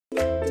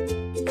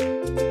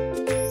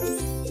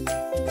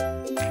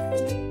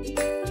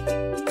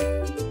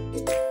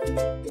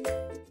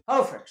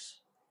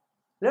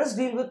let's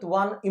deal with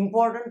one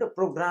important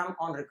program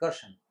on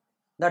recursion,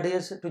 that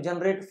is to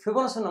generate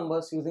Fibonacci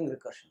numbers using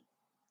recursion.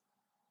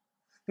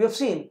 We have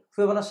seen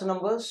Fibonacci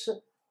numbers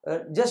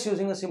just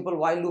using a simple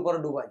while loop or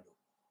a do while loop,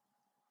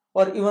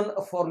 or even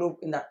a for loop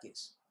in that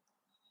case.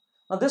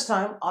 Now this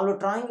time I'll be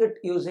trying it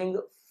using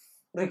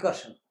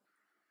recursion.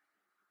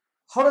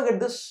 How to get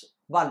this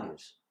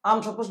values?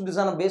 I'm supposed to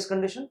design a base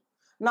condition.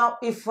 Now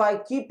if I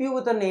keep you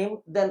with a name,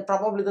 then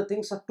probably the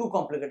things are too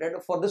complicated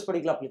for this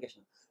particular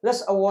application.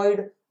 Let's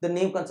avoid the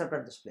name concept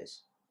at this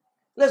place.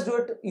 Let's do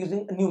it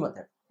using a new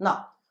method.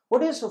 Now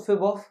what is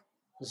fib of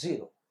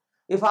 0?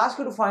 If I ask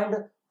you to find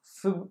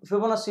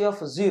Fibonacci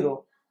of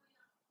 0,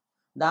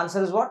 the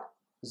answer is what?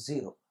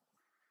 0.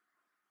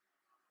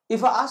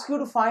 If I ask you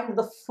to find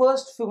the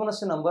first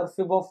Fibonacci number,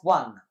 fib of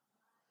 1,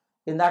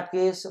 in that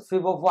case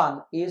fib of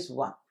 1 is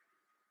 1.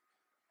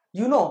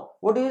 You know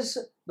what is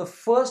the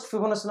first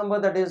Fibonacci number,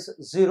 that is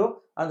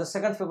 0, and the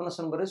second Fibonacci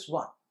number is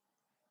 1.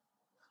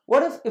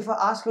 What if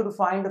I ask you to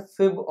find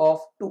fib of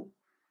 2?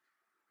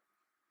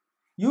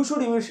 You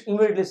should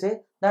immediately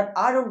say that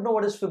I don't know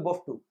what is fib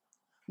of 2.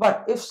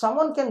 But if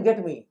someone can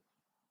get me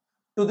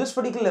to this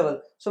particular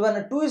level, so when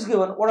a 2 is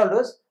given, what I'll do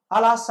is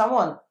I'll ask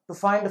someone to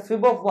find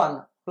fib of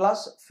 1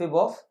 plus fib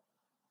of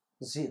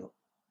 0.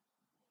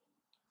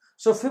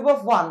 So fib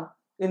of 1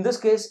 in this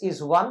case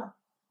is 1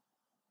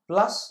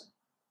 plus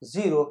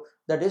 0,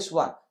 that is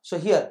 1. So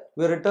here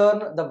we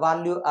return the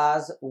value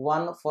as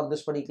 1 for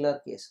this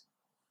particular case.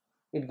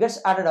 It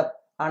gets added up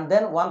and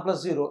then 1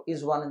 plus 0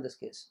 is 1 in this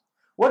case.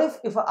 What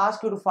if I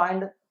ask you to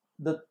find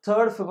the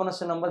third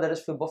Fibonacci number, that is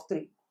fib of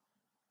 3?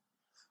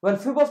 When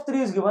fib of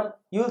 3 is given,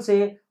 you will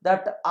say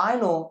that I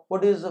know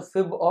what is the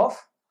fib of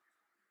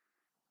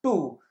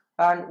 2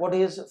 and what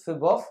is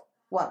fib of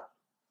 1.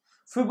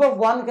 Fib of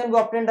 1 can be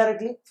obtained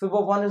directly. Fib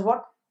of 1 is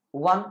what?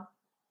 1.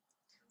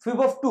 Fib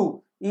of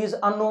 2 is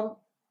unknown.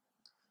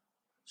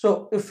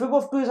 So if fib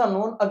of 2 is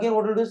unknown, again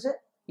what will you say?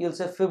 You will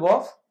say fib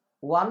of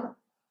 1,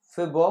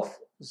 fib of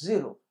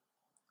 0.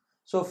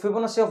 So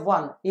Fibonacci of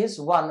 1 is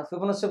 1,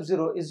 Fibonacci of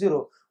 0 is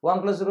 0.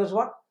 1 plus 0 is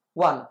what?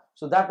 1.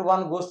 So that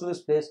 1 goes to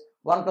this place.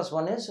 1 plus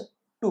 1 is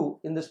 2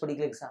 in this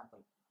particular example.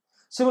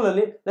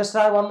 Similarly, let's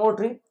try one more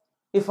tree.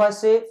 If I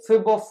say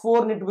fib of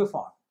 4 need to be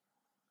found,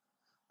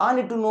 I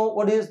need to know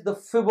what is the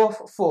fib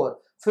of 4.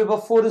 Fib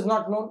of 4 is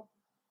not known.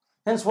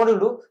 Hence what you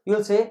will do? You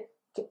will say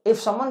if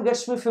someone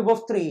gets me fib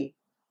of 3,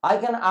 I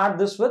can add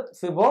this with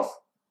fib of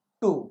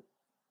 2.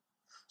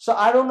 So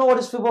I don't know what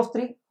is fib of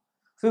 3.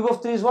 Fib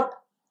of 3 is what?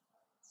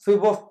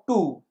 Fib of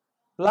 2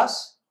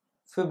 plus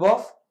fib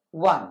of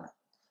 1.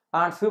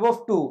 And fib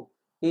of 2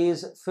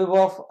 is fib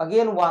of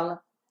again 1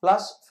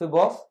 plus fib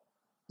of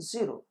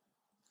 0.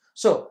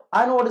 So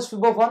I know what is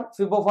fib of 1.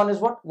 Fib of 1 is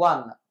what?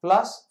 1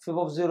 plus fib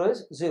of 0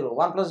 is 0.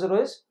 1 plus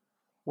 0 is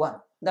 1.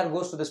 That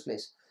goes to this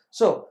place.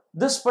 So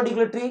this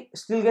particular tree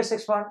still gets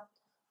expanded.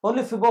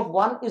 Only fib of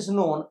 1 is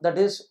known, that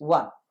is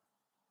 1.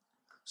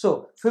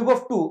 So fib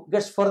of 2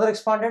 gets further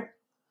expanded.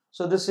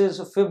 So this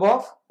is fib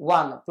of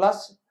 1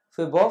 plus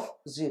fib of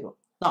 0.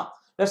 Now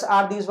let's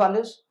add these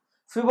values.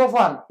 Fib of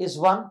 1 is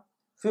 1.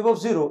 Fib of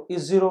 0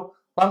 is 0.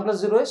 1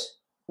 plus 0 is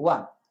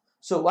 1.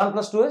 So 1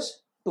 plus 2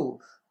 is 2.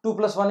 2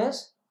 plus 1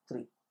 is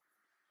 3.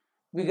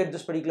 We get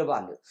this particular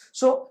value.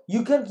 So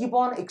you can keep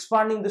on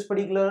expanding this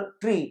particular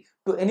tree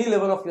to any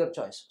level of your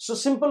choice. So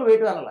simple way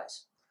to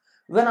analyze.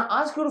 When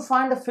I ask you to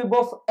find a fib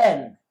of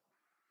n,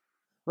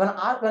 when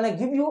I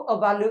give you a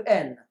value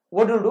n,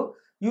 what you will do?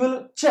 You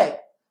will check,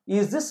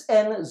 is this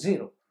n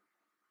 0?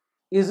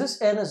 Is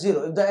this n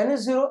 0? If the n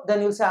is 0,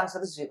 then you will say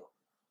answer is 0.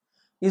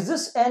 Is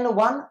this n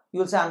 1? You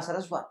will say answer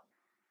is 1.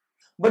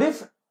 But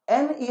if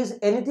n is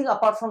anything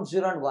apart from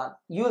 0 and 1,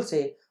 you will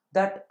say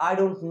that I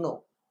don't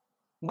know.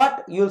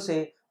 But you will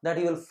say that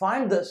you will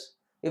find this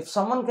if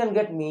someone can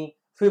get me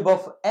fib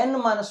of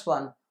n minus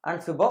 1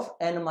 and fib of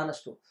n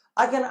minus 2.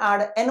 I can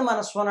add n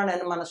minus 1 and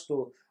n minus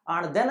 2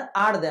 and then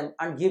add them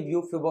and give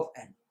you fib of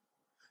n.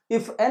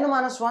 If n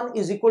minus 1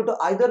 is equal to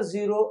either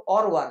 0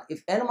 or 1,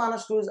 if n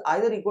minus 2 is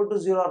either equal to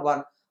 0 or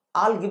 1,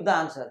 I'll give the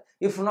answer.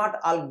 If not,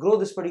 I'll grow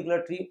this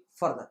particular tree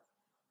further.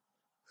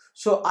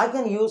 So I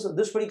can use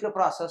this particular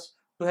process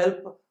to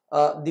help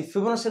the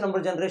Fibonacci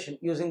number generation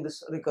using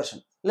this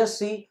recursion. Let's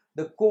see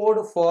the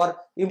code for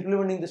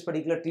implementing this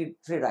particular tree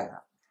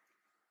diagram.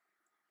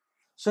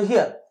 So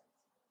here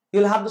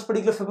you'll have this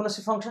particular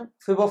Fibonacci function,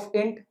 fib of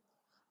int.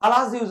 I'll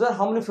ask the user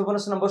how many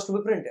Fibonacci numbers to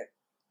be printed.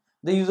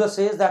 The user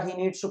says that he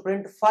needs to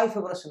print 5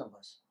 Fibonacci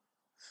numbers.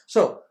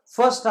 So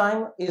first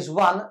time is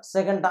 1,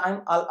 second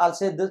time I'll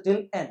say this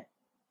till n.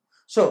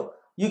 So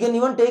you can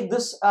even take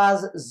this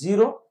as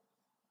 0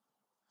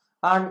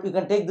 and you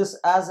can take this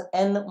as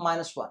n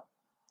minus 1.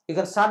 You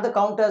can start the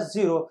count as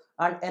 0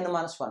 and n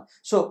minus 1.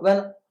 So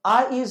when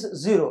I is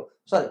 0,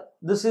 sorry,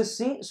 this is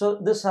C, so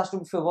this has to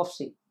be fib of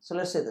C. So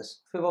let's say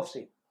this, fib of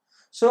C.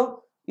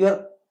 So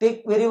your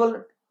take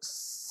variable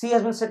C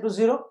has been set to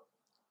 0.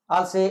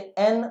 I'll say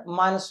n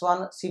minus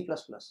 1 C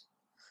plus plus.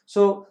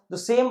 So the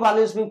same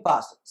value is being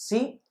passed,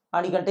 C,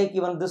 and you can take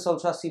even this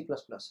also as C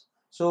plus plus.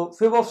 So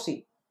fib of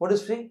C, what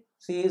is C?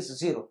 C is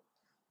 0.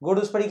 Go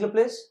to this particular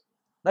place,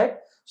 right?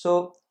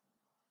 So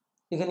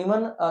you can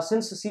even,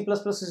 since C++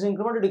 is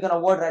incremented, you can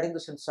avoid writing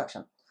this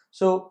instruction.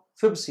 So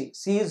fib C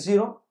is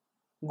 0,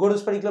 go to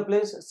this particular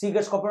place, C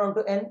gets copied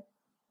onto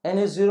N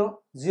is 0,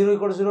 0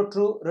 equal to 0,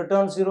 true,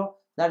 return 0,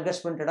 that gets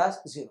printed as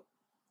 0.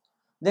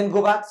 Then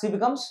go back, C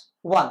becomes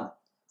 1,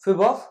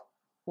 fib of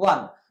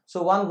 1.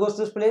 So 1 goes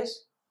to this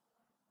place,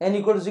 N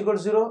equal to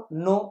 0,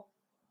 no,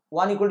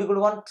 1 equal to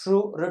 1,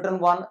 true, return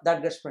 1,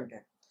 that gets printed.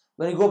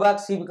 When you go back,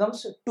 C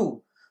becomes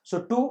 2.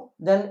 So 2,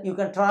 then you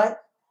can try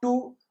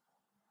 2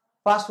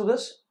 pass to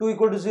this, 2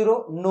 equal to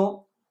 0,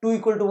 no, 2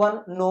 equal to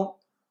 1, no,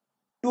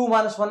 2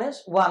 minus 1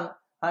 is 1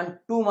 and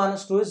 2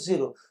 minus 2 is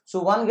 0.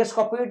 So 1 gets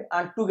copied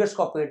and 2 gets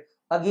copied.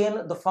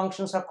 Again, the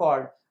functions are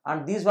called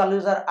and these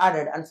values are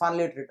added and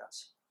finally it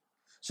returns.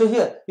 So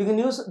here you can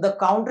use the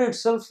counter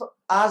itself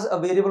as a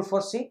variable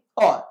for C,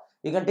 or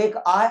you can take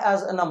I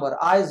as a number,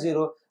 I is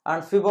 0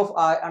 and fib of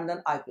I and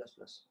then I plus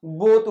plus.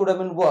 Both would have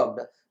been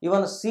worked.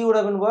 Even C would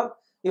have been worked.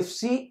 If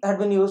C had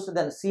been used,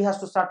 then C has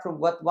to start from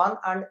both 1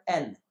 and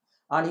N.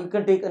 And you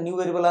can take a new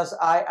variable as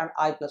I and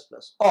I plus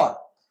plus. Or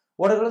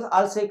whatever,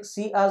 I'll take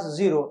C as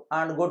 0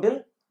 and go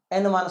till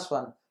N minus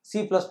 1,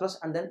 C plus plus,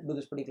 and then do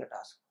this particular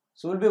task.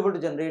 So we'll be able to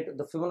generate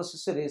the Fibonacci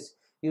series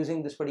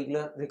using this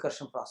particular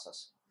recursion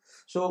process.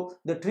 So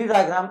the tree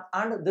diagram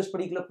and this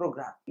particular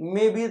program,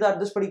 maybe that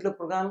this particular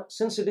program,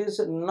 since it is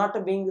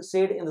not being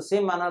said in the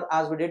same manner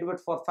as we did it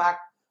for fact,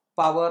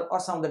 power or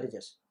some of the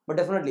digits, but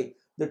definitely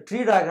the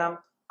tree diagram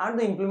and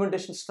the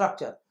implementation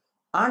structure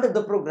and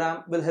the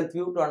program will help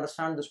you to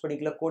understand this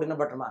particular code in a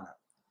better manner.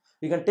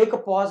 You can take a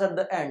pause at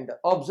the end,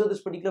 observe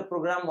this particular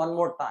program one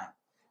more time.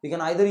 You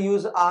can either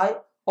use I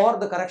or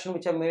the correction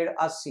which I made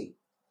as C.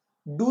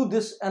 Do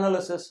this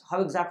analysis,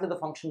 how exactly the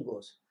function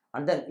goes,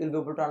 and then you'll be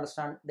able to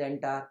understand the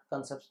entire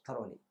concepts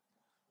thoroughly.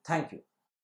 Thank you.